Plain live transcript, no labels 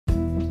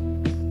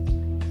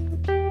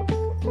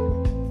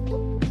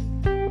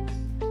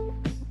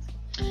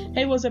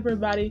Hey, what's up,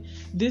 everybody?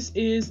 This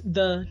is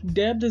the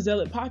Deb the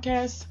Zealot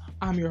podcast.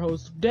 I'm your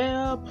host,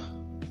 Deb,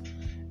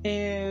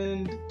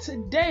 and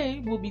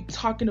today we'll be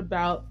talking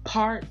about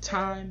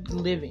part-time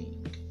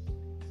living.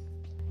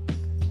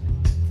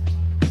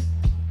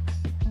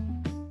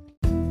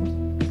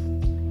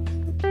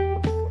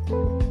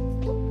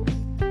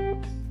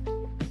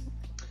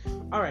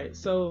 Alright,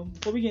 so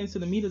before we get into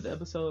the meat of the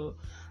episode,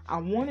 I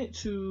wanted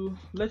to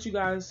let you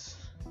guys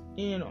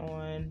in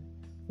on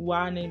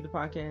why I named the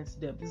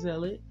podcast Deb the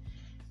Zealot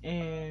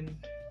and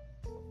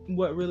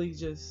what really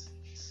just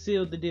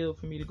sealed the deal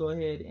for me to go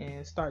ahead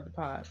and start the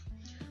pod.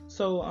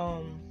 So,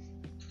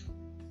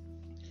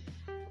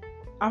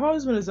 I've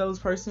always been a zealous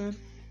person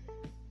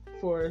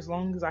for as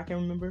long as I can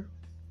remember.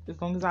 As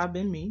long as I've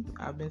been me,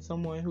 I've been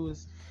someone who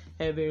has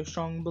had very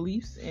strong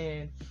beliefs,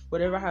 and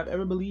whatever I have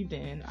ever believed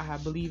in, I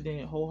have believed in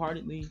it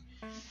wholeheartedly,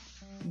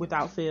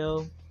 without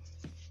fail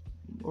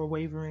or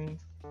wavering.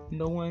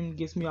 No one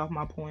gets me off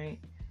my point.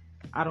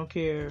 I don't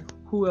care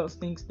who else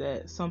thinks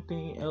that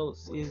something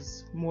else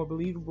is more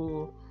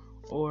believable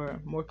or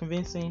more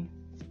convincing.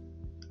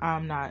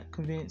 I'm not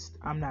convinced.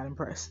 I'm not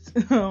impressed.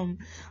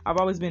 I've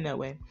always been that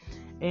way.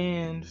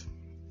 And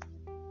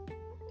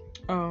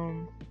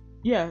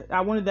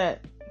I wanted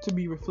that to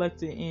be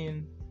reflected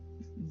in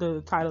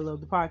the title of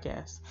the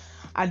podcast.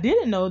 I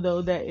didn't know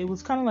though that it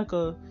was kind of like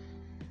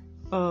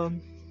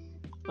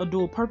a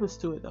dual purpose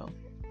to it though.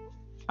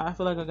 I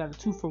feel like I got a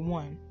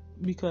 2-for-1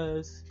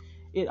 because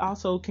it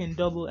also can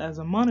double as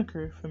a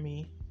moniker for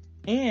me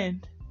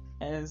and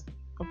as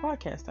a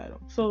podcast title.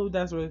 So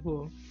that's really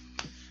cool.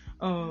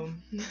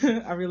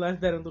 I realized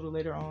that a little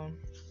later on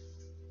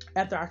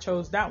after I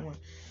chose that one.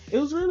 It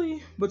was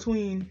really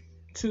between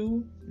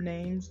two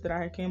names that I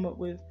had came up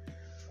with.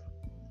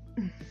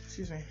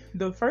 Excuse me.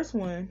 The first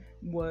one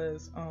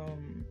was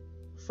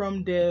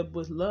From Deb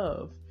with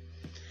Love.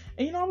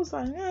 And I was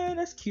like,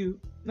 that's cute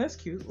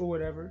or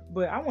whatever.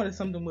 But I wanted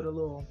something with a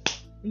little,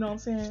 you know what I'm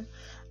saying?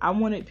 I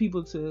wanted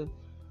people to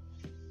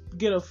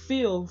get a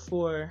feel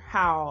for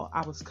how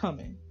I was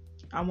coming.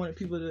 I wanted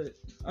people to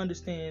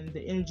understand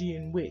the energy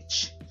in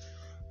which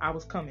I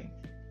was coming.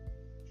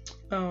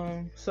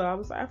 So I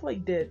was like, I feel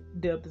like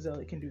Deb the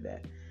Zealot can do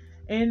that.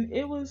 And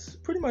it was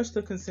pretty much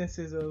the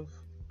consensus of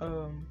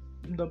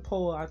the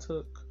poll I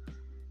took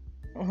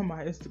on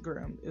my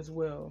Instagram as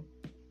well.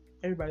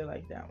 Everybody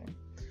liked that one.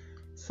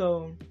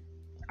 So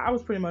I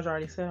was pretty much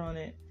already set on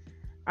it.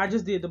 I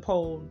just did the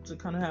poll to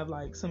kind of have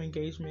like some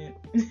engagement.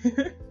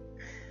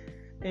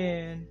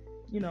 And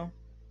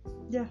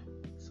yeah.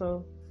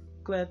 So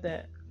glad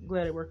it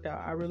worked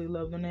out. I really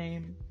love the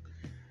name.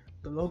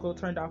 The logo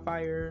turned out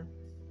fire.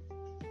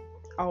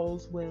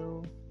 All's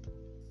well.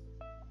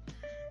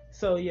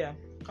 So yeah,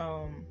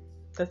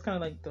 that's kind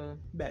of like the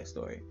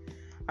backstory.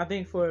 I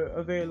think for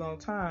a very long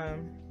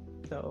time,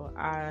 though,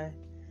 I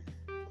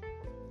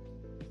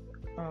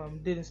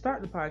didn't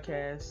start the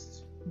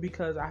podcast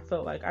because I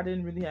felt like I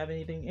didn't really have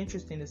anything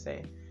interesting to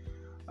say.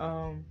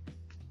 I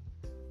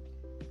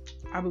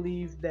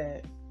believe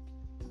that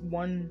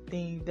one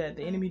thing that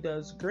the enemy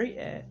does great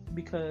at,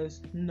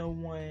 because no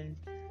one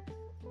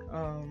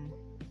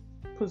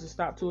puts a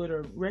stop to it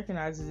or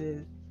recognizes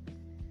it,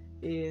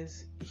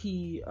 is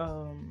he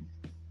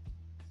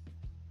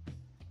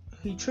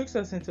tricks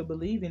us into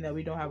believing that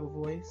we don't have a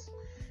voice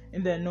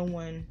and that no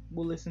one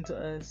will listen to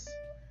us,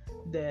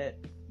 that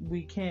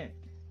we can't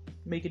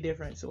make a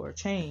difference or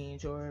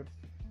change, or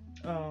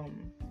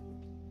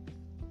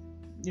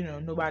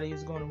nobody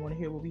is going to want to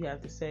hear what we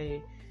have to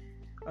say.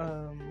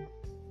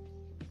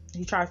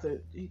 He tries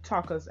to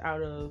talk us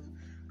out of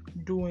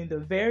doing the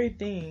very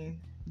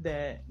thing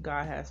that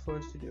God has for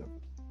us to do,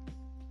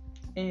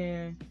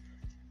 and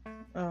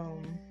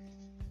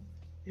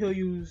he'll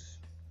use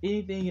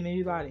anything and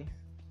anybody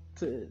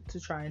to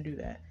try and do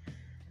that.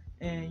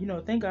 And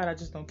thank God I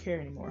just don't care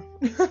anymore.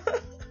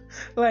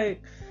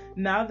 Like,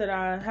 now that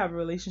I have a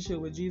relationship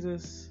with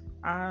Jesus,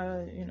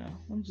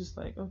 I'm just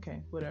like,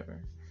 okay,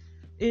 whatever.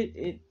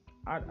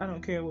 I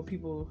don't care what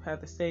people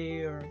have to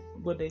say or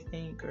what they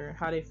think or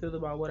how they feel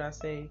about what I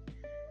say.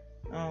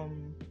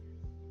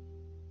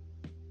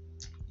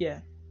 Yeah.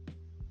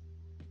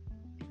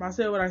 I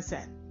said what I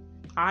said.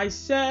 I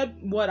said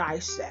what I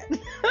said.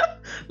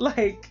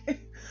 Like,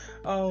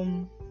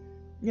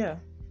 yeah.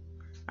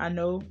 I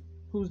know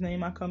whose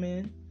name I come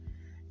in,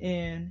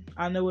 and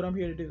I know what I'm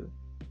here to do.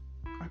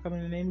 I come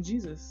in the name of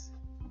Jesus.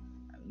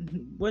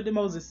 What did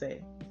Moses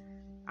say?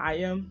 I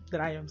am that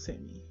I am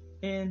sent me.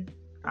 And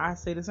I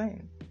say the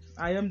same.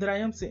 I am that I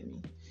am sent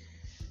me.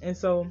 And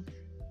so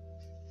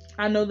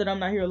I know that I'm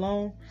not here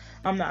alone.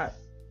 I'm not,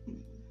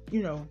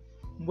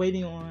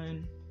 waiting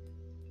on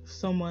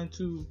someone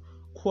to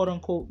quote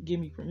unquote give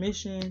me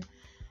permission.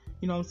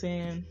 You know what I'm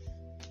saying?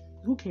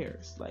 Who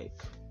cares?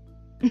 Like,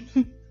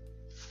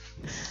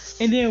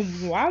 and then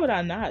why would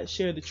I not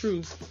share the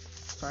truth?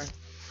 Sorry.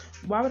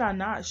 Why would I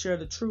not share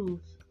the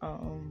truth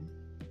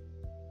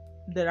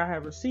that I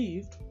have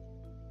received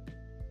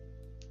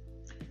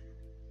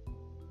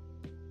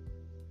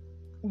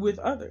with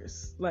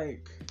others?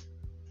 Like,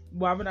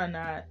 why would I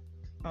not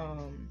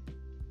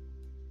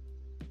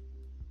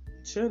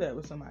share that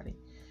with somebody.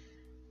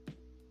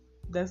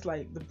 That's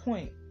like the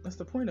point. That's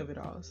the point of it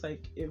all. It's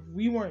like, if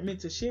we weren't meant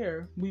to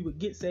share, we would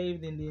get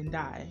saved and then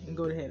die and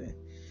go to heaven.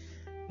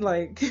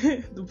 Like,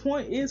 the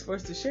point is for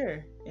us to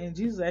share. And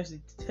Jesus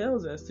actually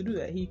tells us to do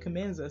that. He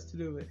commands us to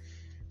do it.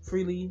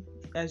 Freely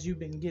as you've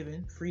been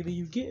given, freely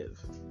you give.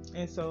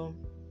 And so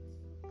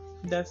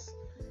that's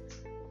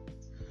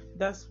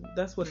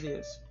what it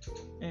is.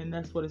 And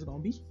that's what it's gonna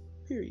be.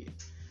 Period.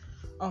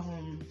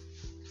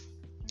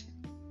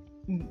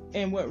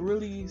 And what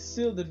really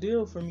sealed the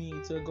deal for me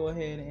to go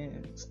ahead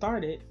and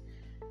start it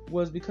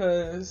was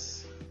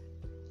because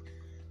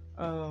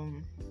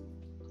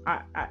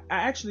I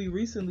actually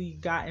recently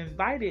got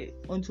invited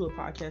onto a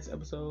podcast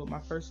episode, my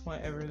first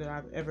one ever that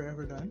I've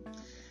ever done.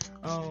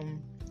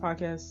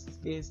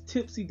 Podcast is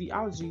Tipsy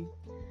Theology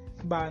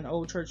by an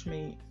old church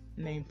mate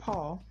named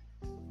Paul.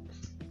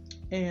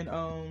 And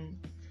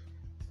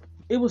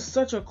it was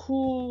such a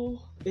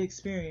cool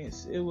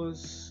experience. It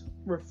was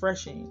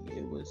refreshing.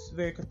 It was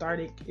very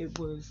cathartic. It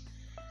was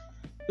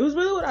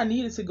really what I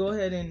needed to go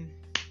ahead and,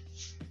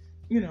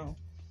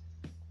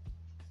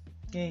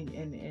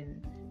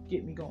 and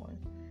get me going.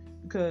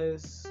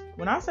 Because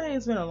when I say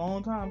it's been a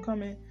long time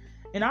coming,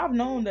 and I've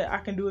known that I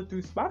can do it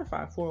through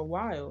Spotify for a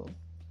while,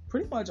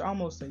 pretty much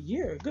almost a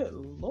year. Good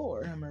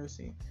Lord have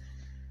mercy.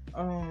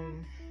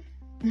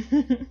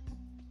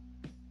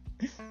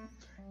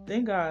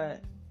 Thank God.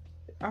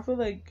 I feel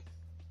like,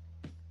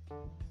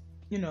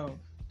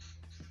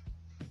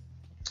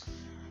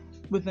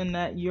 within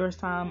that year's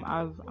time,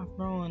 I've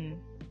grown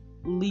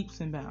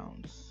leaps and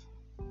bounds,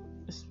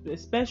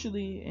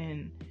 especially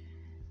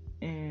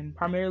and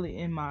primarily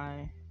in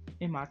my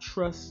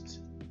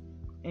trust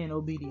and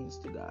obedience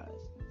to God,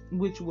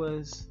 which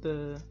was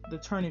the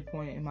turning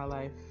point in my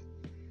life,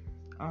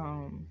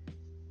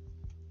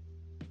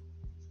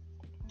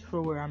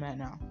 for where I'm at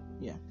now.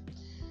 Yeah.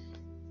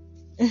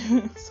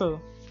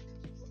 So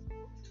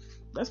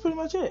that's pretty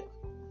much it.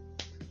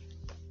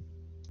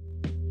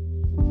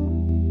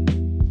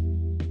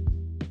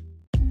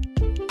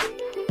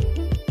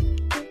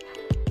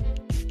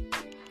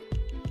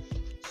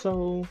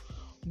 So,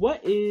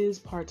 what is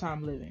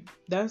part-time living?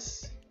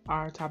 That's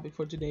our topic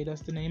for today.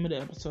 That's the name of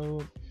the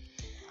episode.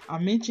 I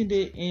mentioned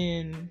it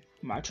in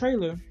my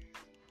trailer.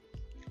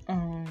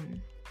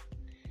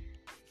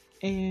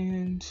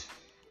 And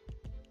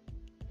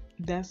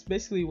that's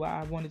basically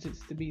why I wanted this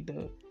to be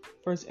the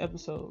first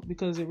episode,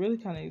 because it really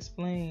kind of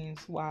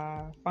explains why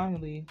I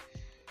finally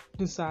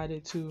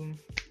decided to,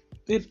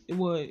 it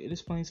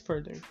explains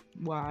further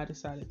why I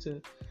decided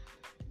to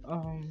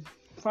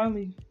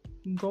finally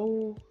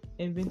go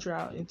and venture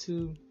out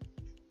into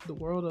the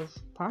world of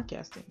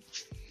podcasting.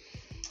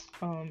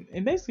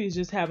 And basically it's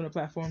just having a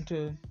platform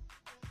to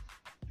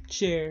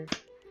share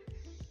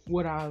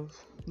what I've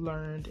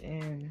learned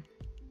and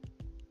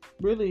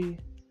really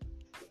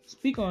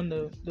speak on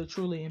the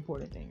truly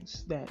important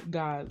things that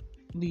God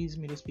leads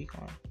me to speak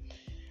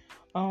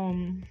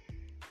on.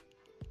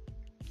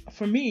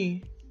 For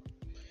me,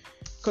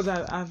 because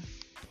I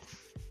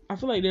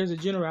feel like there's a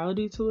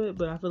generality to it,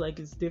 but I feel like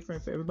it's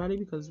different for everybody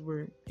because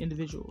we're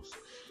individuals.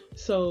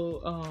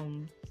 So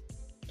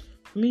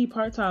for me,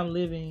 part-time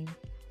living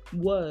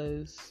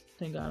was,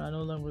 thank God I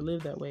no longer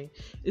live that way,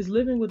 is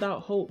living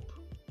without hope.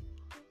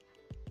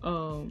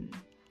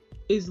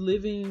 Is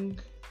living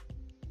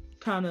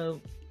kind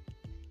of,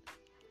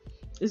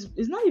 it's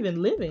not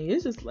even living,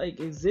 it's just like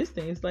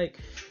existing. It's like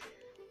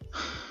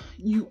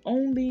you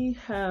only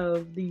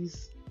have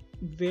these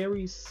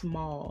very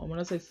small, when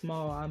I say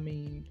small, I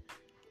mean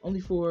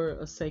only for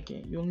a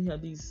second. You only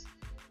have these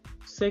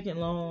second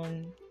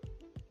long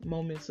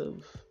moments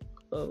of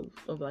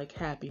like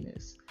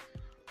happiness,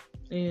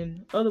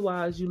 and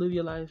otherwise you live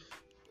your life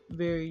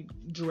very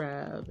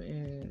drab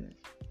and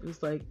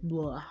it's like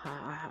blah.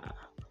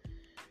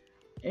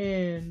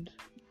 And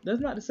that's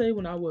not to say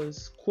when I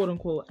was quote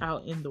unquote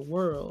out in the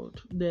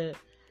world that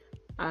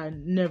I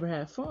never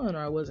had fun or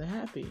I wasn't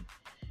happy.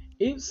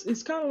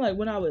 It's kind of like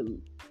when I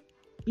would,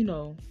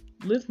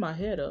 lift my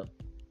head up,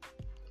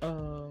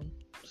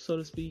 so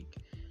to speak,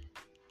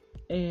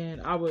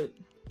 and I would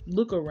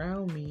look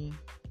around me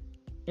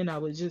and I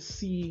would just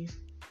see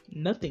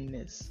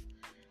nothingness,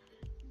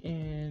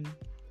 and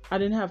I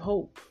didn't have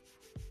hope.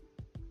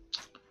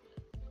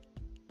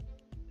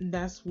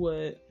 That's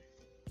what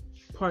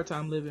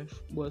part-time living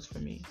was for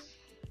me.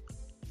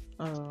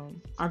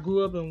 I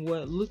grew up in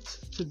what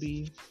looked to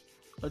be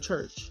a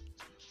church,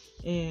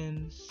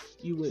 and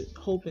you would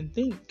hope and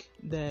think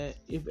that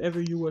if ever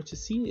you were to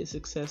see a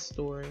success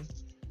story,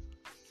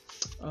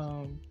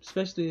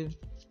 especially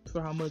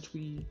for how much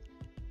we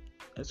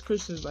as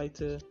Christians like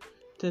to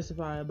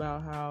testify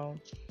about how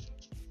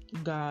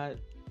God,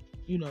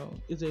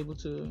 is able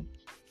to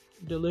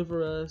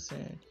deliver us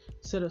and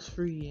set us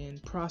free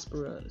and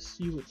prosper us,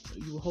 you would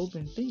hope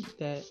and think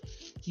that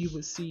you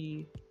would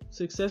see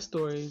success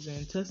stories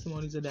and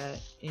testimonies of that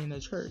in a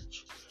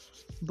church.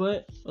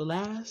 But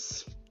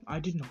alas, I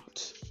did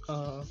not.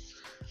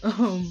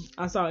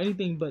 I saw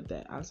anything but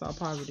that. I saw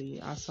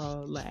poverty, I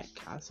saw lack,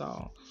 I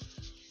saw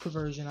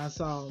perversion, I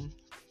saw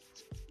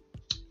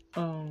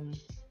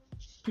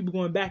people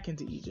going back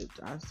into Egypt.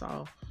 I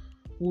saw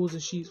wolves in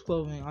sheep's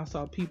clothing. I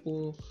saw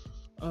people,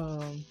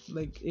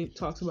 like it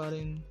talks about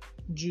in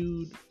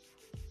Jude,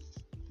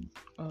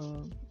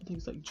 I think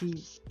it's like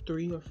Jude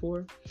 3 or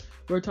 4,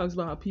 where it talks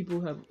about how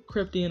people have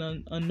crept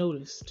in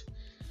unnoticed,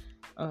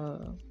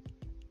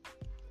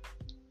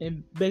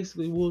 and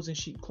basically wolves in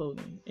sheep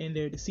clothing, and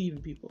they're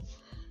deceiving people.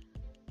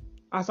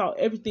 I saw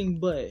everything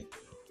but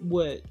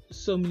what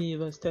so many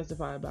of us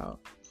testify about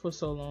for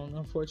so long,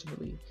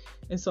 unfortunately.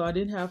 And so I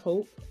didn't have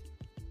hope.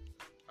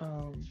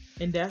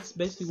 And that's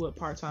basically what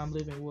part-time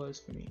living was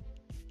for me.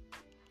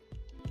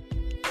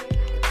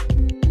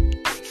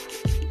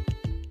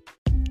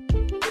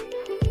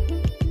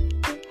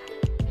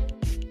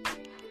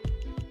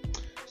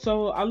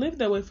 So I lived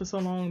that way for so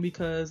long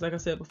because, like I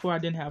said before, I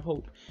didn't have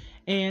hope.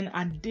 And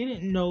I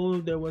didn't know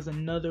there was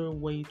another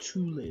way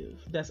to live.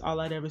 That's all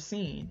I'd ever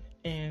seen.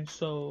 And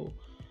so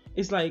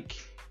it's like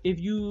if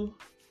you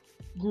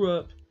grew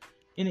up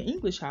in an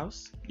English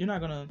house, you're not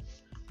going to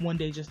one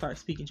day just start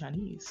speaking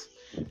Chinese.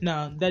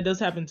 Now, that does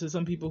happen to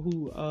some people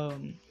who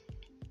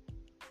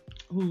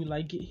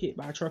like get hit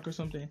by a truck or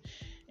something,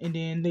 and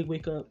then they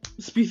wake up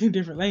speaking a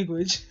different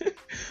language.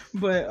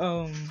 But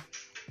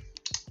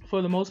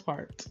for the most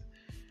part,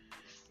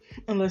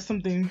 unless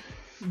something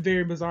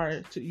very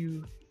bizarre to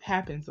you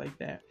happens like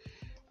that,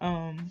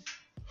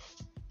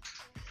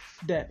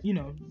 that, you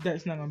know,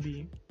 that's not gonna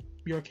be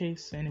your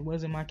case, and it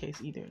wasn't my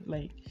case either.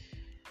 Like,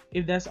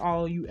 if that's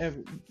all you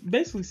ever,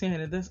 basically saying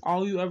that that's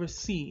all you ever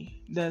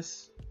see,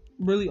 that's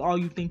really all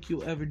you think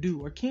you'll ever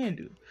do or can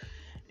do.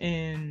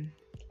 And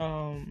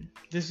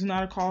this is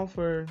not a call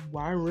for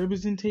why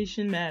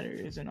representation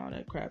matters and all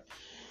that crap.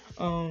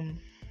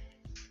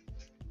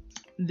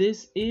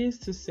 This is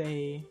to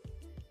say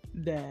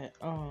that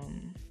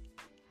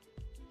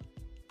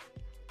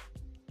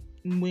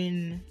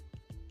when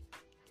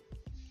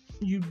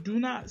you do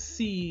not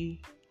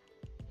see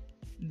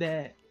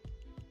that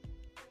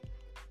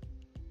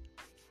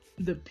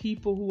the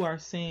people who are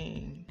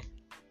saying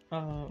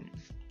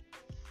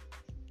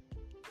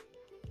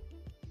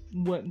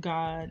what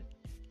God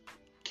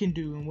can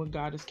do and what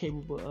God is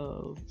capable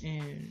of,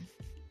 and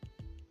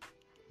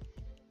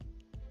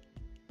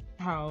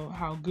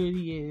how good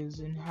he is,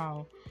 and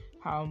how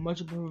much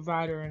of a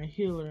provider and a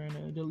healer and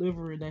a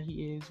deliverer that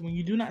he is, when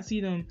you do not see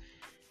them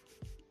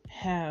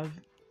have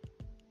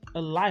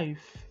a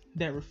life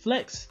that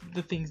reflects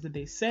the things that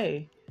they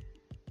say,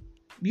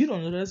 you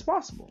don't know that it's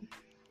possible.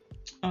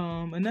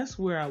 And that's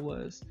where I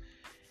was.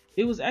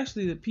 It was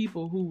actually the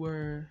people who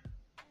were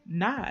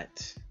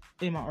not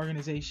in my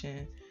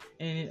organization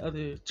and in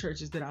other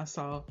churches that I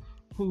saw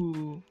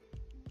who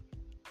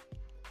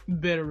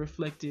better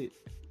reflected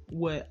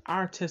what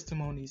our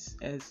testimonies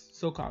as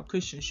so-called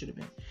Christians should have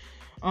been.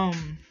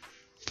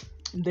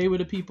 They were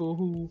the people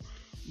who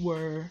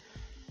were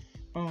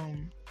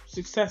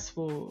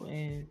successful,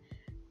 and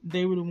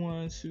they were the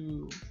ones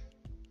who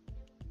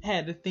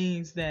had the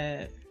things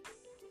that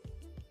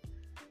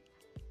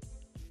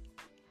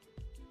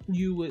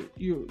you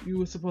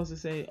were supposed to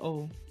say,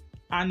 oh,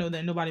 I know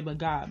that nobody but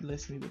God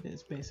blessed me with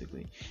this,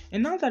 basically.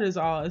 And not that it's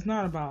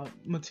not about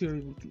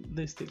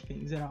materialistic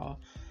things at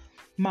all.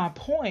 My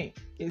point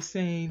is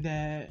saying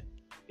that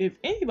if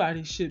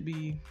anybody should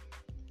be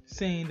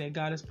saying that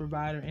God is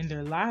provider and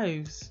their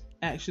lives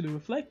actually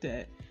reflect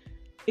that,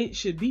 it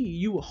should be,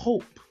 you would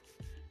hope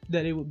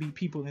that it would be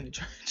people in the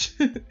church.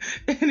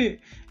 And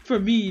for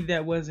me,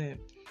 that wasn't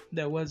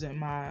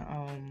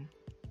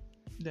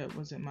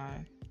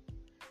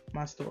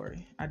my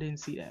story. I didn't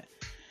see that.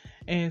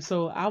 And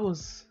so I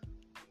was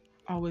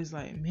always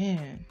like,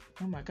 man,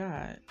 oh my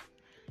God.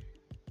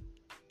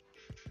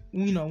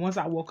 You know, once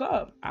I woke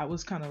up, I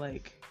was kind of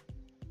like,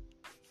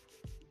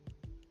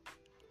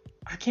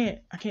 I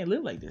can't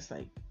live like this.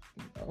 Like,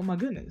 oh my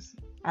goodness,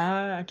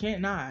 I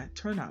can't not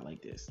turn out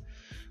like this.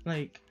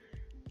 Like,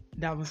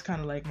 that was kind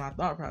of like my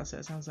thought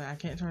process. I was like, I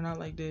can't turn out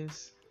like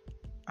this.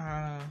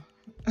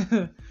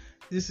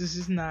 This is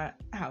just not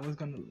how it's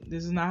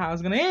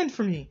gonna end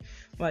for me.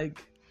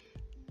 Like,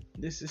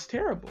 this is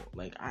terrible.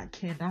 Like, I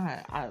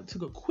cannot. I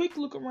took a quick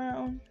look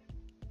around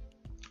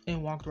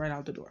and walked right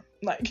out the door.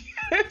 Like,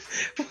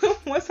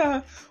 once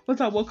I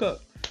woke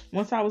up,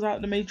 once I was out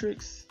in the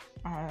Matrix,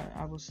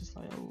 I was just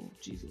like, oh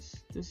Jesus,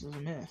 this is a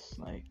mess.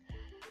 Like,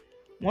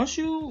 once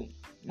you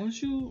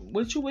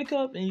wake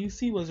up and you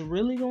see what's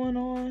really going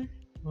on,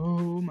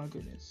 oh my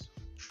goodness.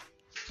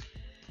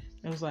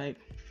 It was like,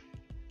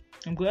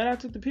 I'm glad I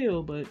took the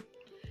pill,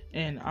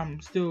 and I'm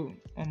still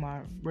on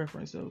my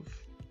reference of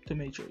the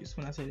Matrix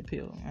when I say the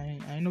pill. I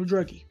ain't no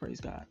druggie,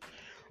 praise God.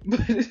 But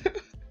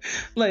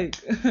like,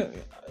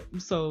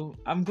 so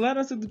I'm glad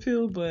I took the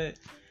pill, but,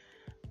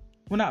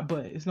 well, not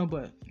but, it's no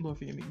but, Lord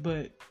forgive me,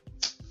 but,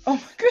 oh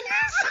my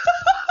goodness.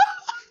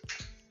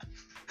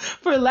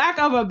 For lack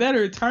of a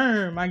better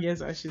term, I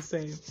guess I should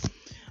say,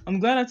 I'm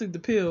glad I took the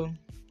pill.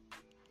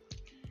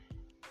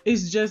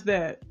 It's just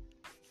that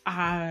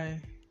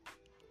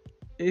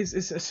it's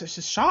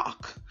a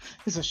shock.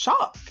 It's a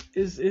shock.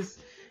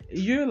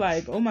 You're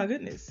like, oh my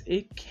goodness,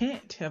 it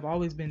can't have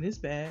always been this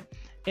bad.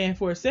 And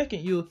for a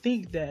second, you'll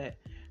think that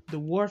the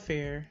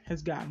warfare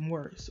has gotten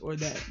worse, or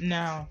that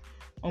now,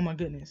 oh my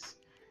goodness,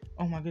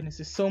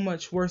 it's so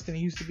much worse than it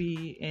used to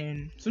be.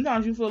 And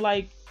sometimes you feel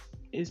like,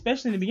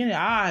 especially in the beginning,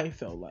 I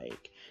felt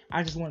like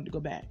I just wanted to go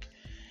back.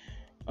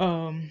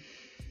 But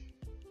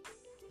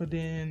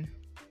then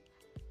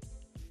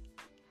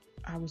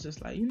I was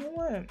just like, you know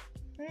what?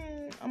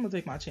 I'm gonna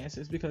take my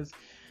chances, because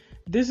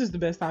this is the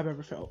best I've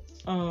ever felt.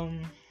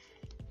 And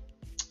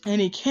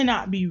it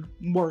cannot be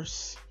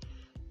worse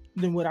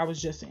than what I was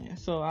just in.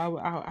 So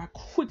I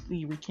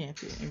quickly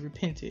recanted and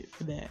repented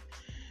for that,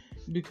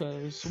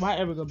 because why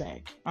ever go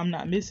back? I'm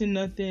not missing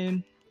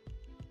nothing.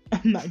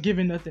 I'm not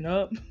giving nothing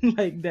up.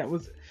 Like that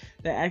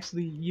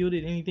actually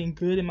yielded anything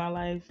good in my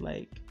life.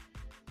 Like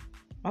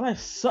my life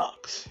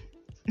sucks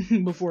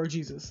before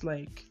Jesus.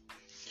 Like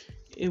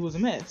it was a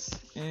mess,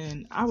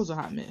 and I was a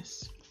hot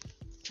mess.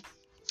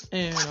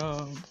 And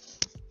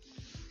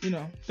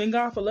thank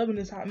God for loving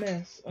this hot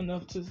mess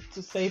enough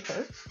to save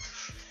her.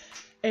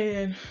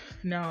 And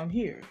now I'm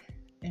here,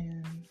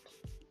 and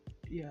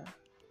yeah,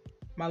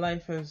 my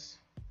life has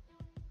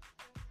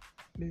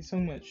been so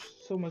much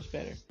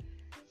better.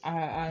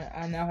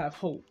 I now have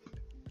hope,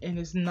 and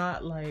it's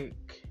not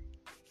like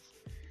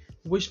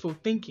wishful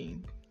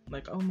thinking,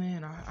 like, oh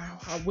man,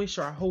 I wish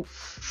or I hope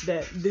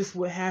that this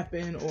would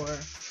happen, or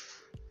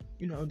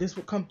this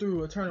would come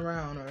through or turn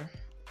around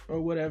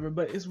or whatever.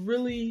 But it's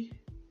really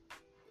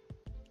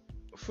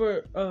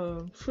for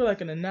like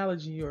an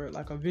analogy or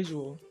like a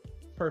visual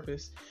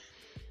purpose.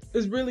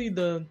 It's really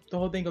the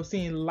whole thing of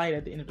seeing light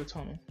at the end of the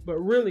tunnel. But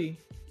really,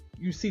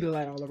 you see the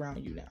light all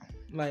around you now.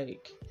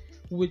 Like,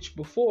 which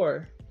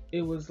before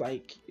it was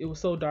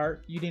so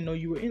dark you didn't know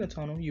you were in a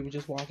tunnel. You were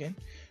just walking,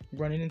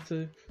 running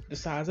into the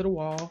sides of the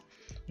wall,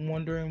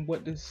 wondering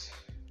what this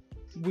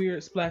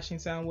weird splashing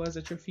sound was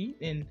at your feet,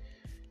 and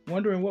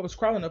wondering what was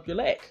crawling up your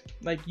leg.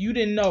 Like, you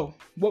didn't know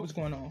what was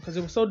going on because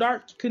it was so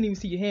dark you couldn't even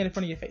see your hand in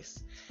front of your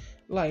face.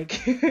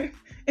 Like,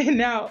 and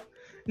now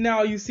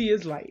all you see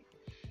is light,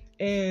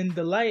 and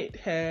the light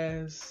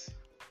has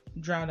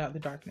drowned out the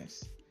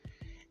darkness,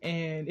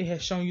 and it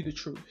has shown you the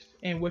truth.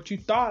 And what you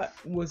thought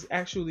was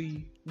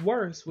actually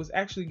worse was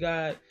actually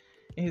God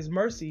and His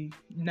mercy.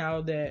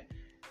 Now that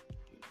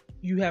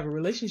you have a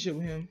relationship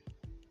with Him,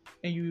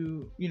 and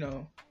you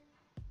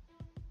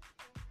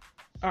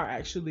are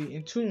actually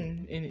in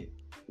tune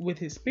with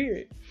His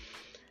Spirit,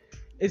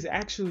 is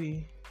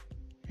actually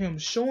Him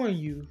showing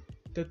you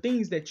the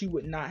things that you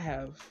would not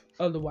have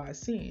otherwise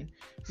seen.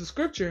 It's a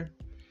scripture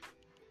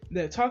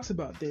that talks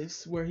about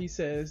this, where He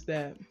says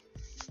that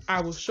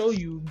I will show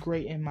you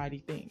great and mighty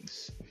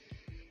things.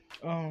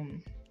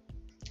 And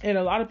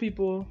a lot of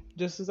people,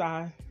 just as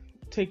I,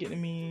 take it to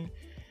mean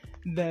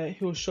that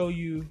He'll show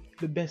you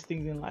the best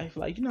things in life.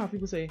 Like, how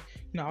people say,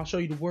 I'll show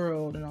you the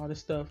world and all this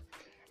stuff.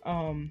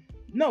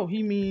 No,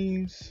 He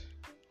means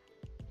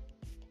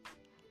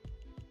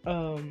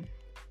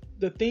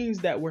the things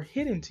that were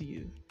hidden to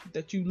you,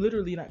 that you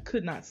literally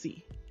could not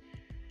see.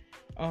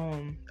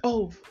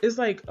 It's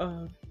like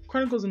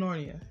Chronicles of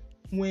Narnia,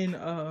 when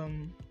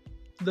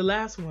the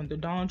last one, the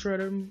Dawn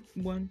Treader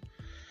one,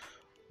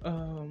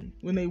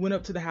 when they went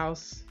up to the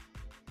house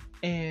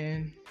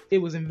and it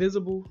was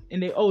invisible,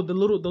 and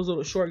those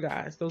little short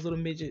guys, those little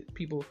midget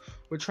people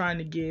were trying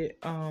to get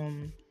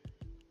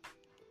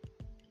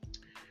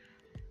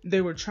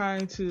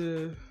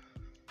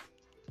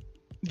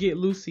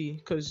Lucy,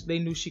 because they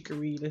knew she could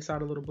read. They saw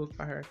the little book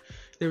by her.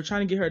 They were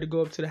trying to get her to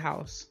go up to the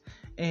house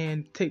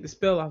and take the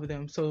spell off of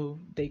them so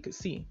they could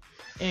see.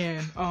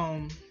 And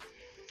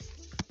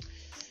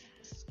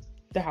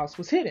the house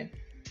was hidden,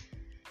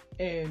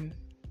 and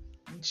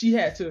she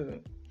had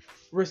to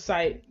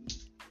recite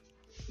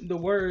the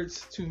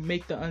words to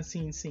make the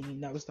unseen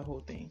seen. That was the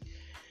whole thing.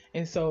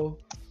 And so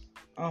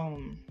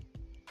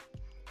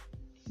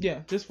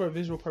just for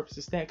visual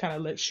purposes, that kind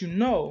of lets you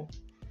know,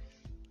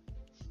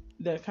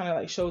 that kind of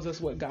like shows us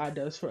what God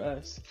does for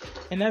us.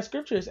 And that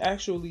scripture is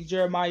actually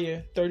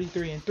Jeremiah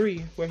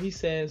 33:3, where He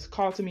says,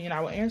 call to me and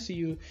I will answer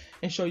you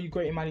and show you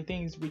great and mighty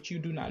things which you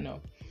do not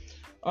know.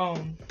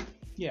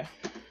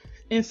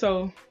 And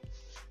so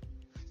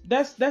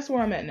that's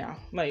where I'm at now.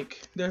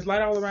 Like, there's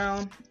light all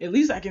around. At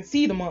least I can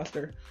see the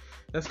monster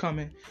that's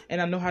coming,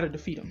 and I know how to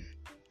defeat him.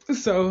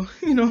 So,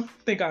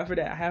 thank God for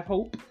that. I have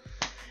hope.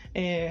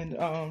 And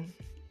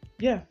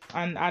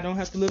I don't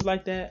have to live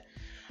like that.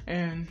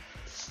 And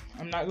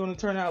I'm not going to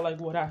turn out like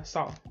what I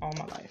saw all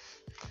my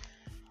life.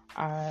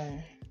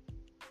 I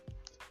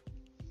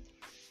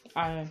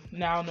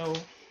now know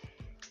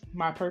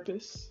my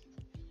purpose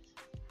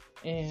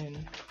and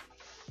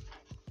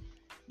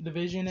the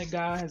vision that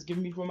God has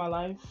given me for my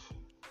life,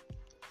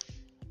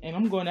 and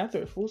I'm going after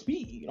it full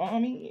speed. You know what I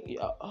mean?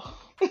 Yeah.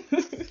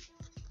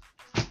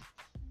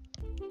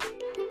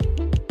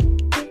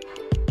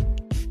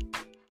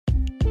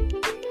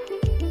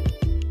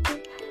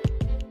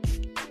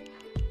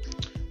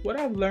 What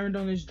I've learned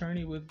on this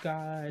journey with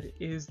God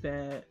is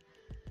that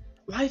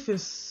life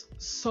is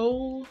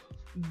so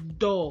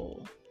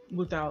dull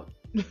without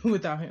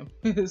Him.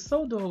 It's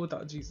so dull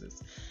without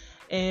Jesus.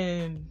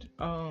 And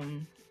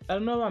I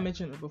don't know if I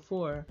mentioned it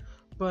before,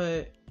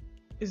 but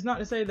it's not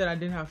to say that I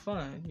didn't have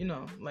fun.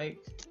 Like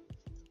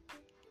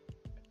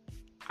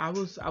I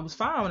was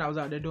fine when I was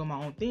out there doing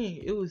my own thing.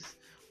 It was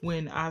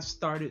when I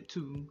started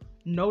to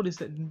notice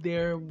that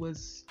there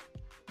was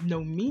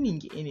no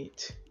meaning in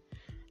it,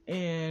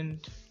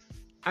 and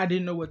I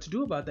didn't know what to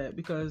do about that,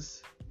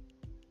 because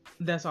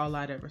that's all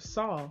I'd ever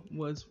saw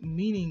was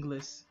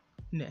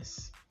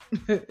meaninglessness,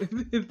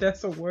 if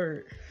that's a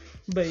word.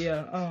 But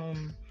yeah,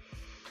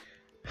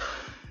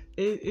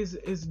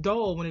 it's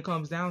dull when it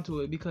comes down to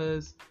it,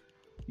 because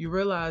you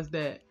realize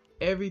that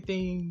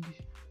everything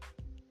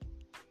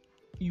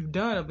you've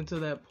done up until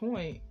that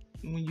point,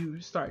 when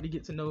you start to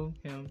get to know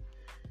him,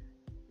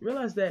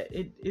 realize that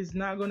it is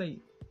not going to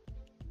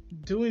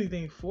do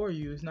anything for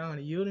you. It's not going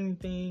to yield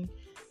anything.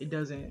 It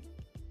doesn't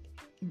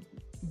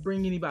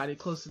bring anybody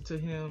closer to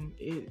him.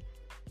 It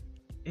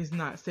is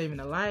not saving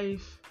a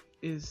life.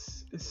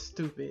 It's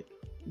stupid,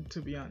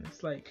 to be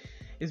honest. Like,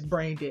 it's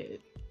brain dead.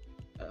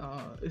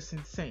 It's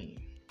insane.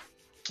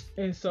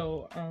 And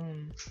so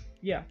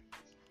yeah,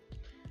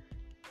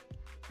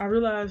 I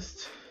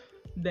realized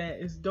that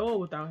it's dull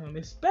without him,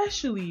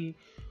 especially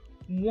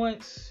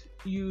once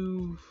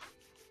you've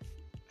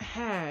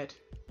had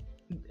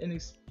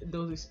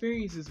those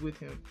experiences with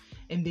him,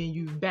 and then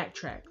you've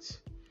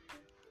backtracked,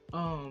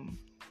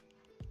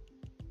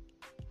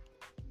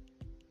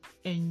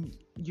 and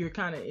you're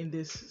kind of in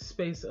this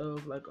space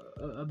of like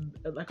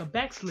a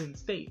backslidden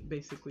state,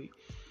 basically.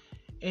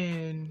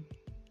 And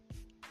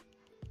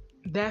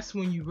that's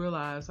when you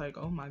realize, like,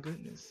 oh my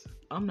goodness,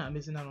 I'm not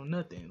missing out on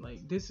nothing.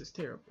 Like, this is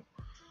terrible.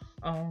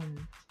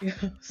 Yeah,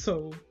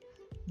 so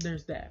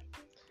there's that.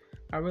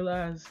 I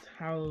realized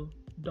how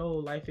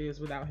dull life is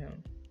without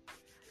him.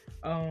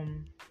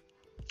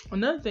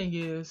 Another thing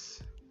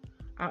is,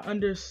 I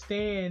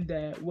understand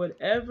that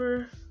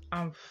whatever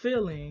I'm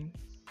feeling,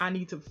 I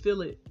need to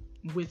feel it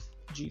with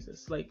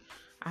Jesus. Like,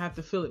 I have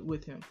to feel it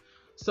with him.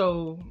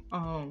 So,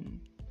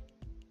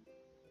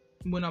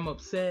 when I'm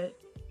upset,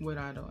 when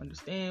I don't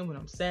understand, when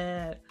I'm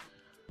sad,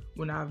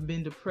 when I've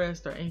been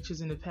depressed or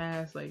anxious in the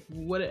past, like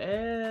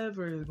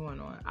whatever is going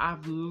on,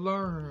 I've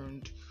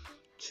learned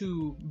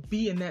to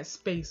be in that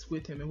space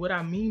with him. And what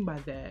I mean by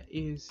that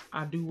is,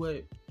 I do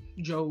what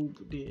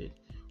Job did,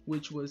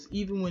 which was,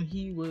 even when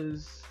he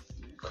was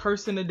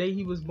cursing the day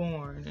he was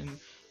born and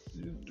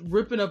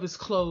ripping up his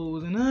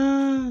clothes and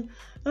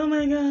oh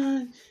my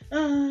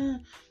God,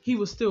 he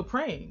was still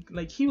praying.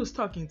 Like, he was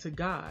talking to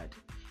God.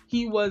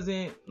 He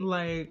wasn't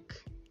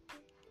like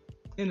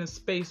in a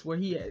space where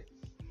he had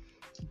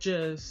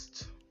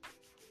just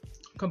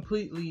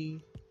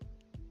completely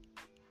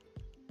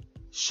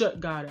shut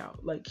God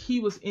out. Like,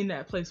 he was in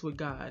that place with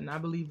God, and I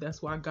believe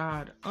that's why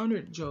God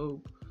honored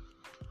Job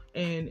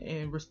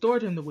and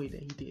restored him the way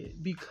that he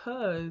did,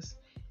 because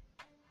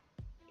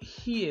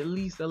he at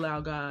least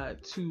allowed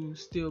God to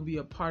still be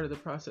a part of the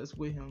process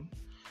with him.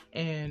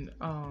 And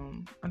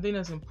I think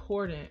that's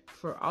important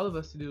for all of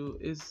us to do.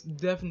 It's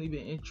definitely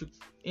been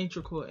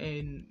integral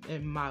in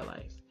my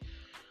life,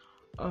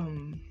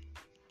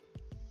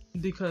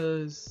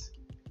 because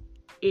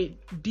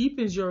it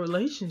deepens your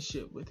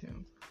relationship with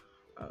him,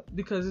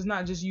 because it's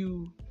not just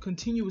you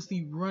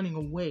continuously running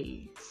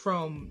away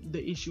from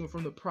the issue and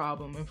from the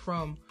problem, and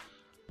from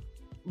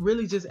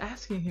really just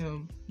asking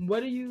him,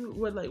 what are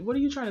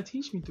you trying to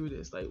teach me through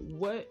this? Like,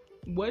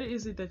 what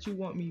is it that you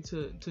want me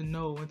to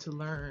know and to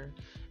learn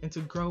and to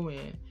grow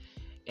in?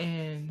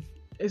 And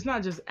it's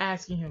not just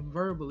asking him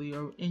verbally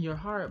or in your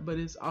heart, but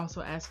it's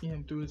also asking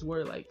him through his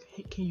word. Like,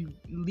 hey, can you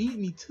lead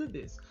me to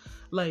this?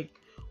 Like,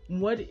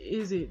 what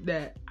is it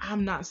that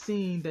I'm not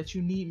seeing that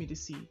you need me to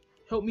see?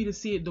 Help me to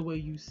see it the way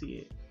you see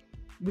it.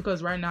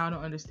 Because right now I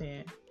don't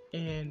understand.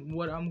 And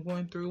what I'm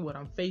going through, what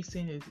I'm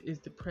facing is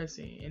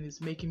depressing, and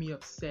it's making me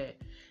upset.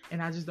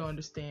 And I just don't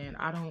understand.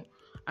 I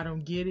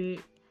don't get it.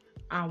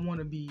 I want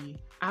to be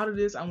out of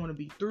this. I want to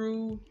be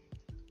through.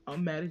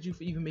 I'm mad at you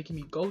for even making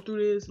me go through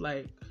this.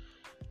 Like,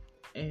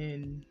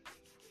 and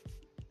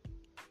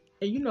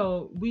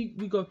we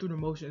go through the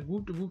motions,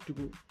 whoop de whoop de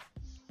whoop.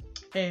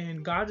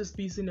 And God just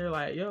be sitting there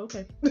like, yo,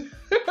 okay.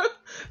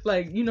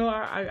 Like,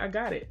 I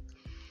got it.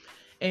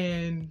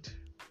 And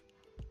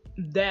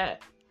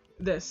that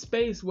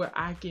space where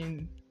I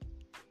can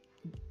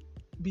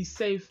be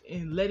safe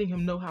in letting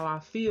him know how I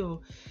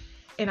feel,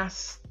 and I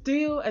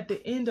still, at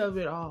the end of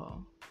it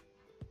all,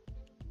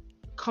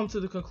 come to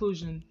the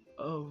conclusion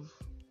of,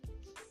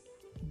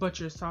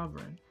 but you're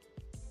sovereign,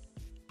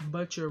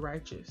 but you're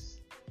righteous,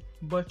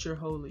 but you're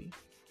holy,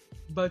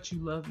 but you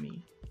love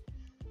me,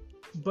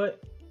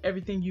 but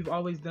everything you've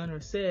always done or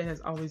said has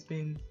always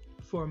been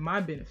for my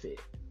benefit.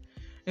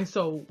 And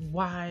so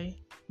why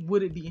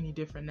would it be any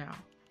different now?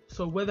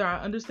 So whether I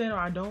understand or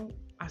I don't,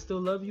 I still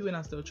love you and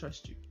I still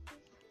trust you.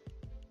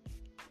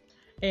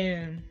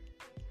 And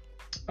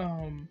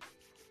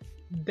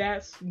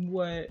that's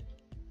what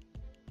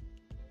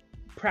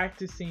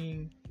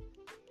practicing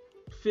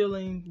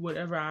feeling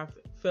whatever I've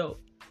felt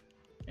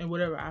and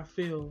whatever I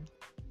feel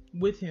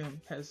with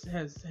him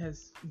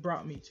has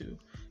brought me to.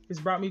 It's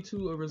brought me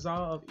to a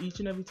resolve each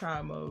and every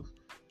time of,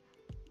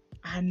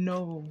 I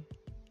know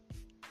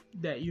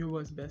that you're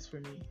what's best for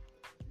me.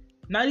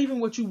 Not even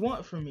what you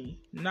want from me.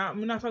 We're not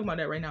talking about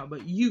that right now,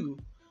 but you.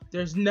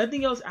 There's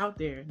nothing else out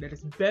there that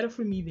is better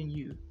for me than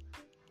you.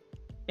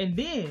 And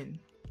then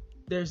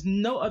there's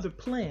no other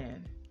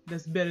plan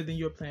that's better than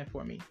your plan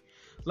for me.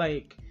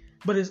 Like,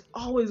 but it's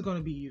always going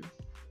to be you.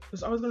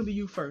 It's always going to be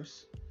you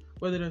first.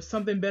 Whether there's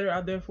something better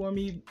out there for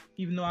me,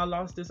 even though I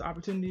lost this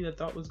opportunity that I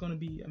thought was going to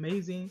be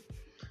amazing,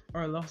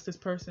 or I lost this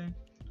person,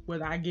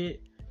 whether I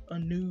get a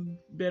new,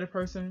 better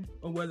person,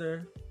 or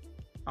whether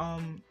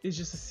it's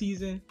just a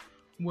season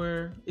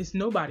where it's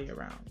nobody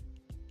around,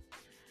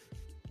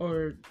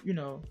 or, you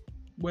know,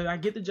 whether I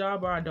get the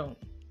job or I don't,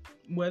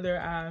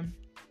 whether I,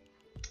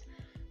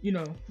 you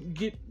know,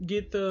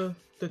 get the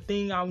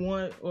thing I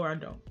want or I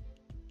don't.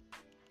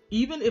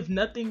 Even if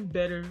nothing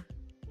better,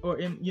 or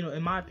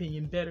in my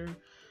opinion, better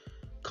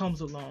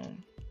comes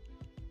along,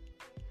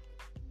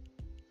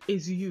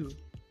 it's you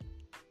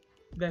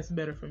that's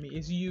better for me.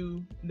 It's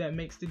you that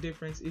makes the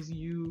difference. It's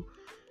you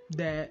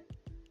that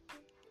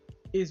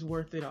is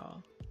worth it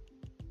all.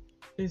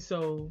 And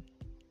so,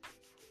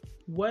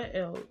 what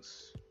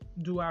else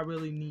do I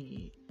really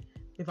need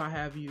if I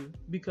have you?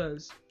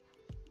 Because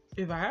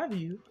if I have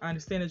you, I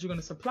understand that you're going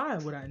to supply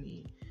what I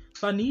need.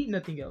 So I need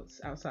nothing else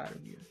outside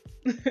of you.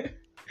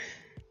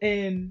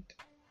 And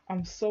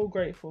I'm so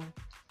grateful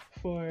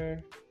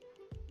for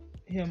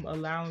him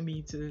allowing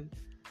me to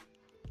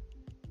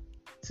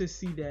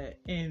see that.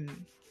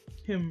 And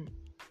him,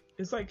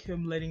 it's like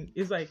him letting,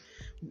 it's like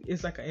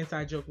an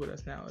inside joke with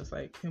us now. It's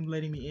like him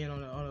letting me in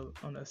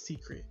on a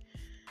secret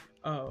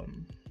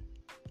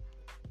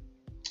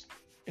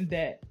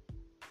that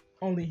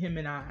only him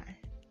and I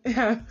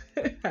have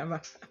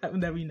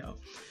that we know.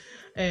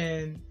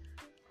 And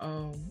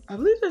I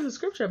believe there's a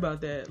scripture about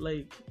that,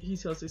 like he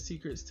tells his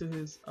secrets to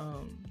his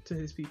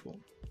people.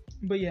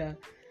 But yeah,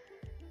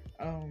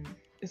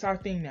 it's our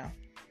thing now.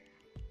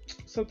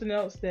 Something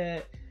else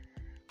that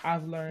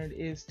I've learned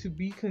is to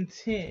be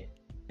content,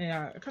 and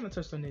I kind of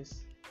touched on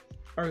this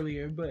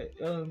earlier, but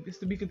it's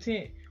to be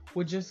content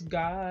with just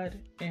God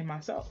and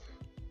myself,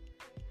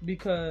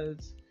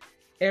 because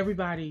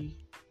everybody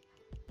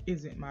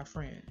isn't my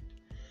friend.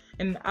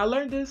 And I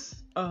learned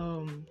this,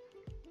 I've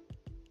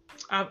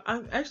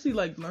actually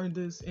learned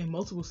this in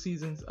multiple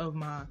seasons of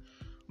my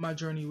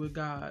journey with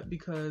God,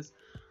 because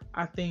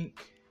I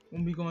think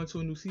when we go into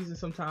a new season,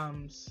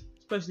 sometimes,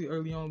 especially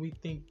early on, we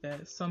think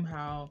that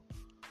somehow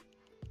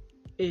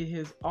it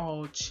has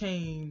all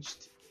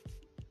changed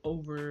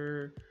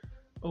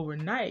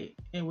overnight.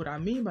 And what I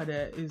mean by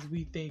that is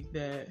we think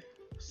that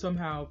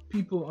somehow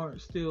people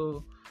aren't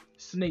still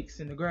snakes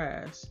in the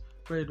grass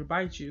ready to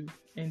bite you,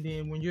 and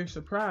then when you're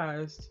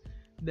surprised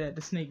that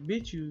the snake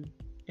bit you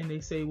and they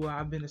say, well,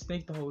 I've been a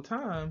snake the whole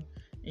time,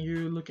 and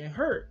you're looking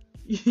hurt,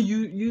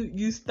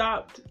 you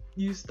stopped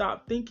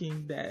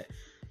thinking that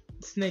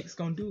snakes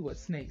gonna do what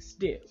snakes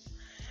do.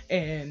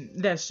 And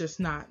that's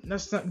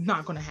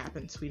not gonna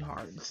happen,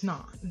 sweetheart. It's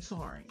not. I'm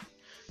sorry.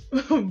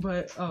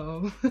 But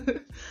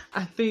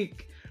I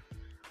think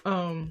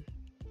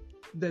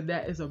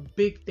that is a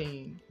big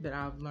thing that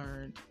I've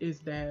learned,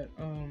 is that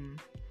I'm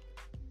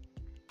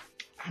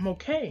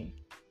okay.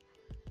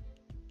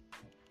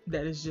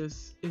 That it's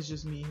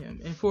just me and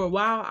him. And for a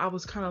while I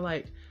was kind of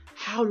like,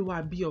 how do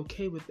I be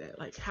okay with that?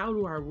 Like, how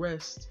do I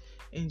rest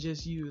in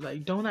just you?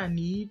 Like, don't I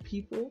need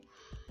people?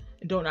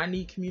 Don't I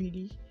need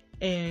community?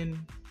 And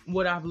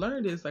what I've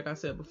learned is, like I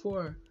said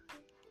before,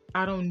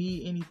 I don't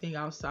need anything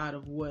outside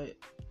of what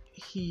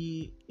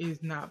he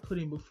is not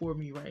putting before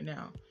me right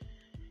now.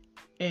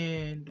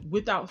 And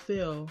without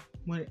fail,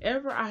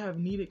 whenever I have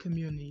needed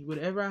community,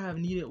 whenever I have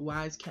needed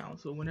wise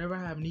counsel, whenever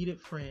I have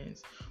needed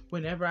friends,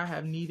 whenever I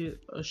have needed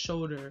a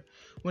shoulder,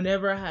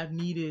 whenever I have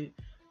needed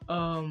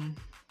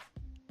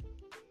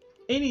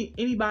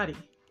anybody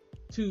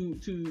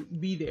to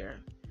be there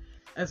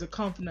as a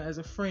confidant, as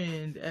a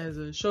friend, as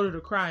a shoulder to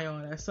cry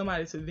on, as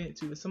somebody to vent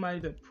to, as somebody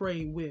to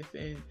pray with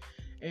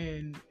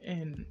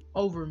and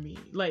over me.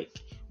 Like,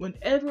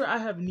 whenever I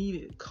have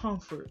needed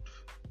comfort,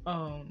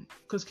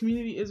 because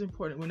community is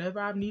important. Whenever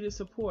I've needed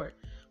support,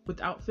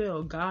 without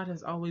fail, God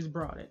has always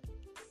brought it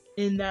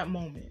in that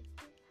moment.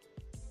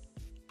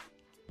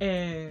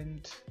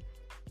 And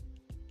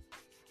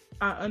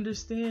I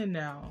understand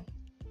now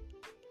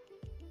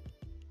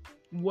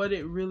what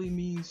it really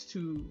means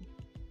to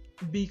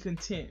be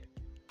content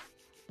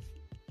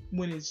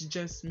when it's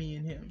just me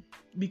and him,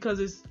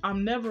 because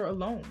I'm never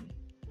alone.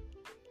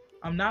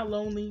 I'm not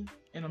lonely,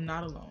 and I'm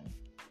not alone.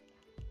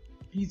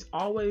 He's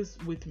always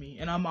with me,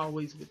 and I'm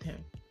always with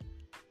him.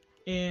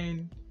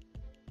 And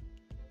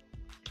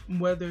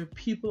whether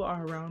people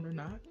are around or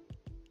not,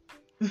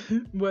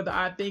 whether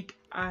I think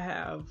I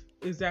have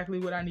exactly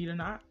what I need or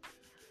not,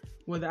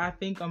 whether I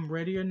think I'm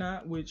ready or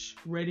not, which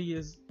ready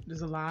is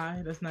a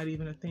lie. That's not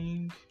even a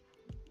thing.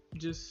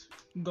 Just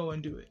go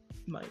and do it.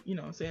 Like, you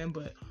know what I'm saying?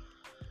 But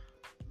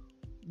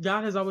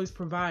God has always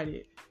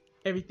provided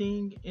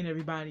everything and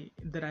everybody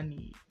that I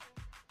need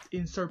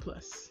in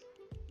surplus,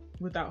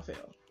 without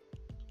fail.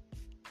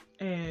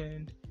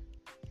 And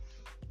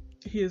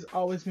he has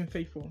always been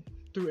faithful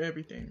through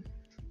everything.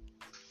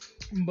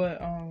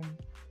 But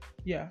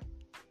yeah,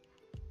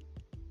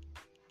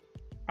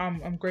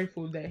 I'm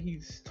grateful that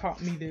he's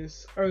taught me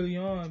this early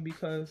on,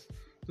 because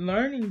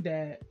learning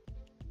that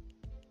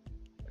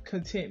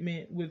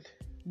contentment with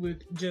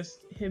just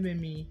him and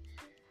me,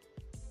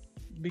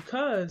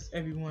 because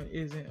everyone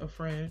isn't a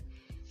friend,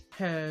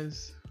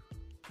 has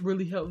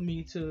really helped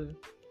me to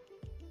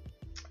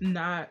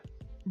not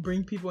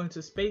bring people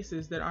into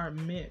spaces that aren't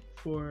meant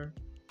for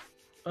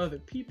other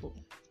people,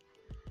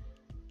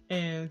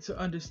 and to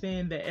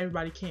understand that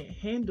everybody can't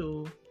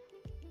handle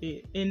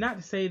it. And not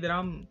to say that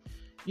I'm,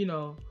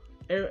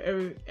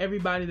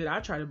 everybody that I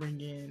try to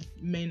bring in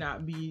may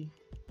not be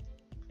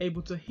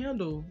able to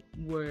handle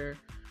where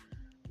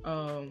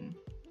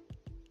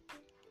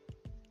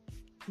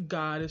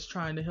God is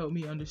trying to help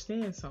me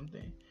understand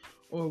something,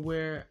 or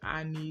where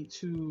I need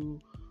to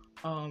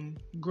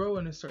grow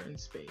in a certain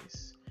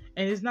space.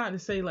 And it's not to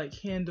say like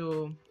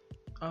handle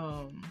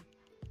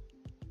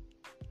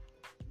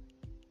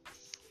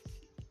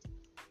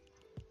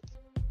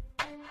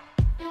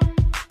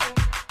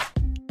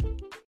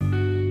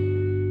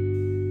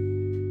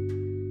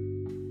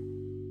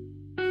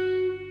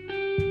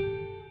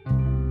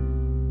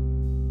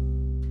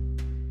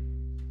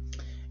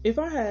if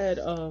I had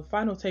a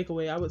final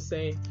takeaway, I would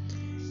say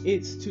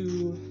it's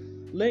to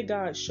let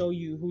God show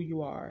you who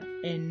you are,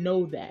 and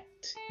know that,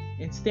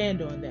 and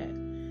stand on that.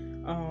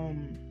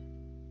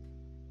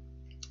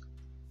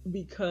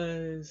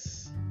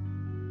 Because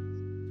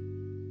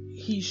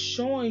he's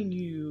showing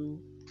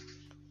you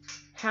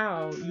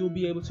how you'll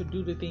be able to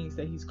do the things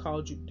that he's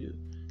called you to do.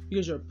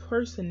 Because your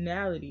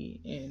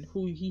personality and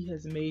who he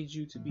has made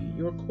you to be,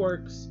 your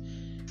quirks,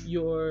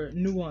 your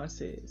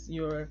nuances,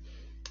 your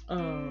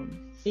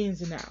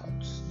ins and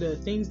outs, the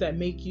things that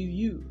make you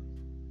you,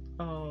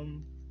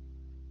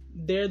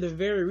 they're the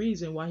very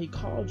reason why he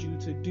called you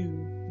to do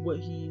what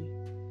he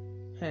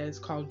has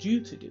called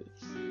you to do.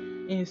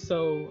 And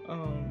so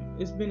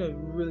it's been a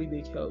really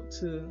big help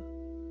to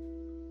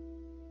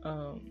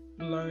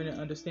learn and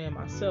understand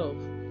myself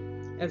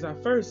as I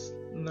first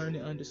learned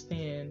and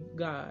understand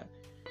God,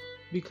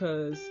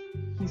 because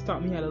he's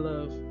taught me how to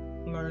love,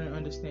 learn, and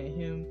understand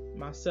him,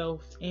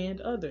 myself,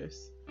 and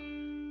others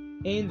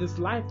in this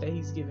life that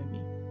he's given me.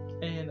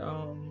 And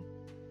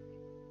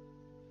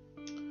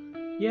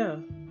yeah,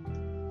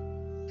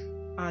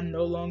 I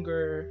no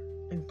longer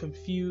am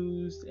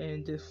confused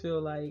and just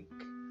feel like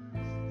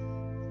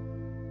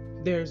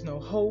there's no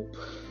hope.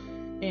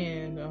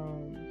 And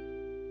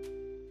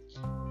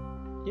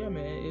yeah,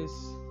 man,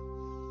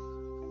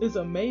 it's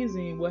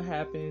amazing what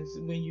happens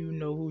when you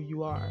know who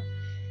you are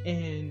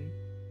and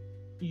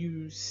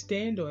you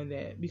stand on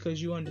that,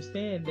 because you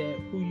understand that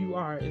who you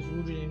are is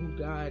rooted in who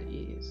God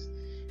is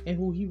and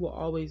who he will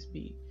always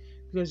be.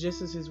 Because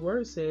just as his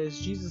word says,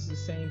 Jesus is the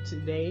same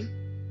today,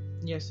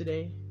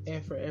 yesterday,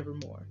 and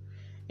forevermore.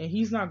 And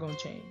he's not going to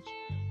change.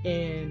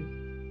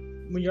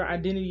 And when your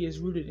identity is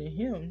rooted in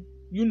him,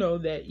 you know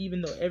that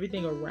even though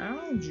everything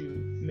around you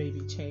may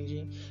be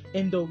changing,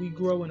 and though we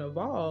grow and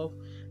evolve,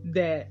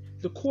 that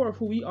the core of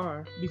who we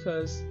are,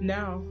 because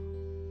now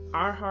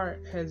our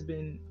heart has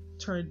been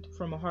turned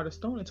from a heart of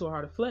stone into a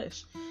heart of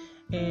flesh,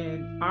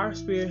 and our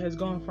spirit has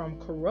gone from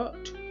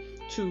corrupt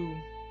to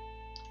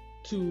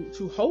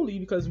holy,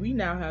 because we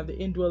now have the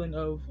indwelling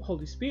of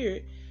Holy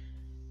Spirit.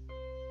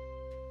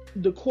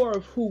 The core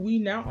of who we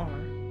now are,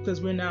 because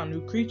we're now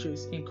new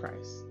creatures in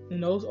Christ,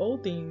 and those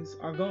old things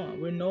are gone.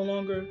 We're no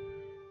longer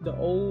the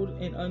old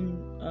and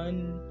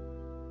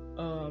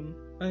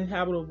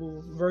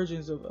uninhabitable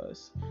versions of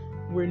us.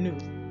 We're new.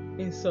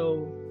 And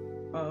so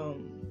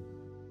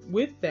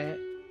with that,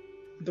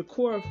 the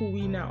core of who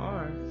we now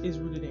are is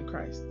rooted in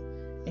Christ,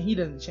 and he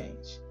doesn't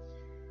change.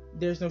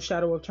 There's no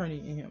shadow of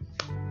turning in him.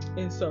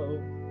 And so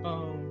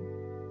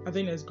I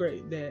think that's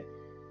great that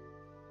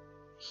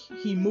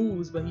he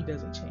moves, but he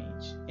doesn't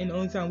change. And the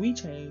only time we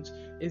change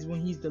is when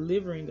he's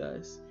delivering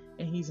us,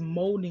 and he's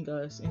molding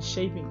us and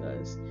shaping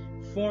us,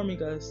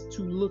 forming us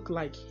to look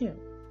like him.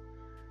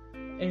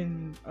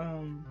 And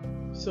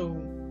so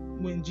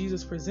when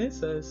Jesus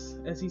presents us,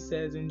 as he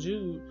says in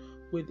Jude,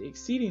 with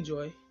exceeding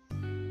joy,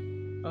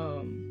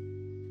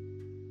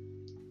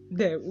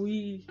 that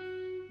we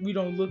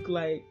don't look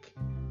like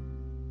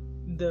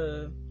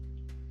the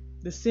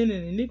sin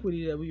and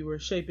iniquity that we were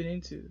shaping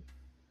into,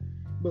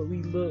 but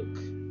we look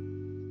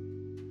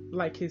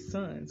like his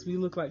sons. We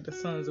look like the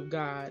sons of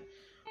God,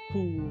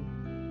 who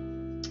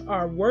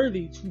are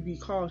worthy to be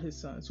called his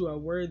sons, who are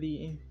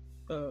worthy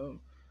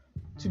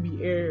to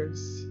be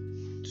heirs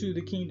to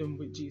the kingdom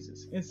with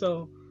Jesus. And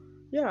so,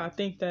 yeah, I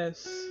think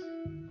that's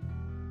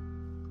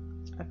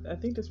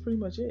pretty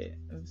much it.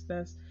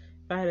 That's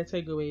if I had a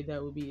takeaway,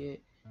 that would be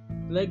it.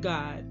 Let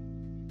God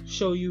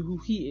show you who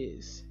he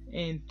is,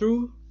 and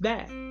through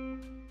that,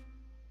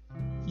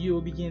 you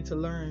will begin to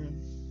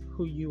learn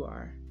who you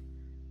are.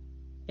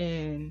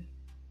 And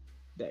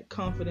that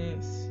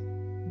confidence,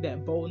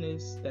 that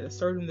boldness, that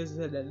assertiveness,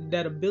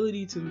 that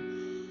ability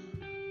to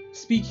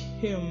speak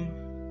him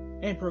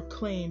and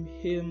proclaim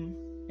him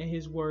and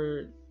his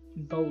word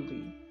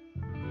boldly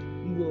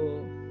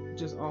will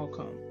just all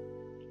come.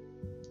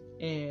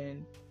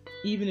 And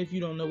even if you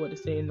don't know what to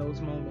say in those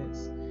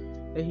moments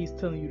that he's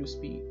telling you to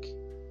speak,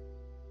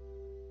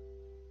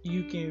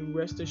 you can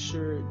rest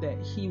assured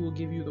that he will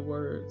give you the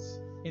words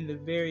in the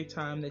very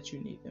time that you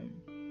need them.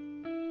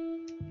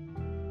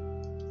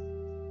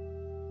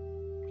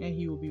 And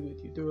he will be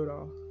with you through it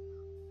all.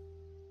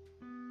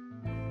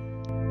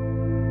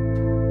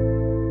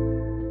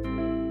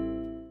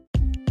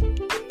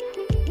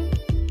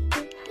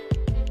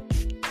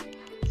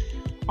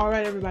 All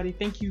right, everybody.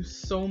 Thank you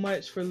so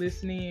much for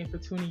listening and for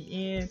tuning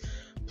in.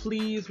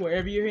 Please,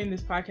 wherever you're hearing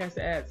this podcast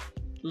at,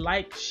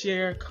 like,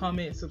 share,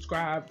 comment,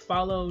 subscribe,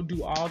 follow,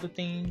 do all the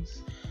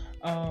things.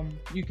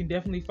 You can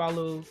definitely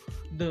follow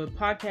the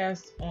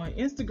podcast on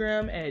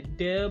Instagram at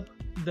Deb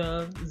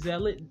the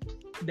Zealot.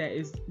 That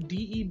is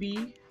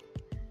DEBTHEZEALOT.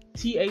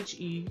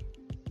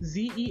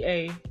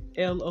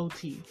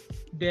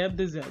 Deb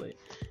the Zealot.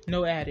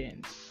 No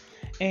add-ins.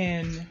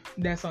 And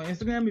that's on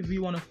Instagram. If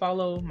you want to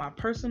follow my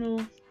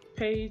personal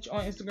page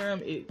on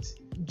Instagram, it's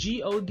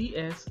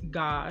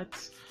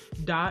gods.girl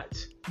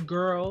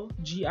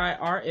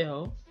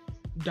GIRL.deb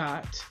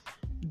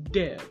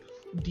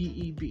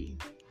DEB.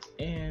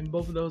 And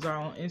both of those are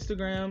on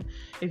Instagram.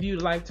 If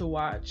you'd like to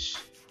watch,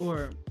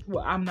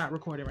 I'm not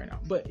recording right now,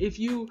 but if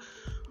you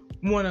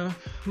want to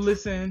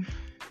listen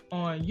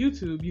on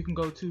YouTube, you can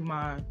go to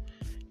my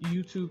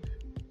YouTube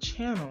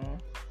channel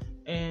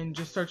and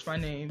just search my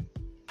name,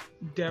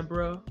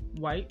 Deborah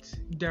White.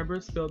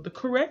 Deborah spelled the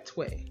correct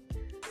way.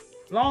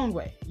 Long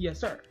way. Yes,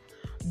 sir.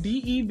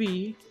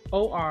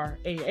 DEBORAH,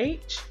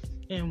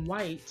 and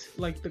white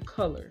like the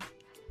color.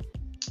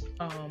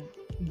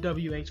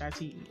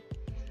 WHITE.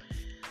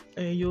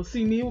 And you'll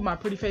see me with my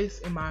pretty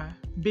face and my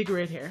big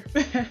red hair.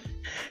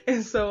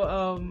 And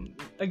so,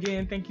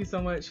 again, thank you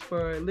so much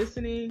for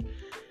listening.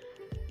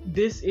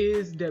 This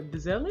is Deb the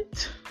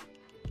Zealot,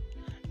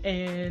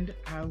 and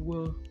I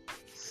will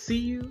see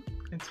you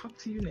and talk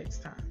to you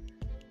next time.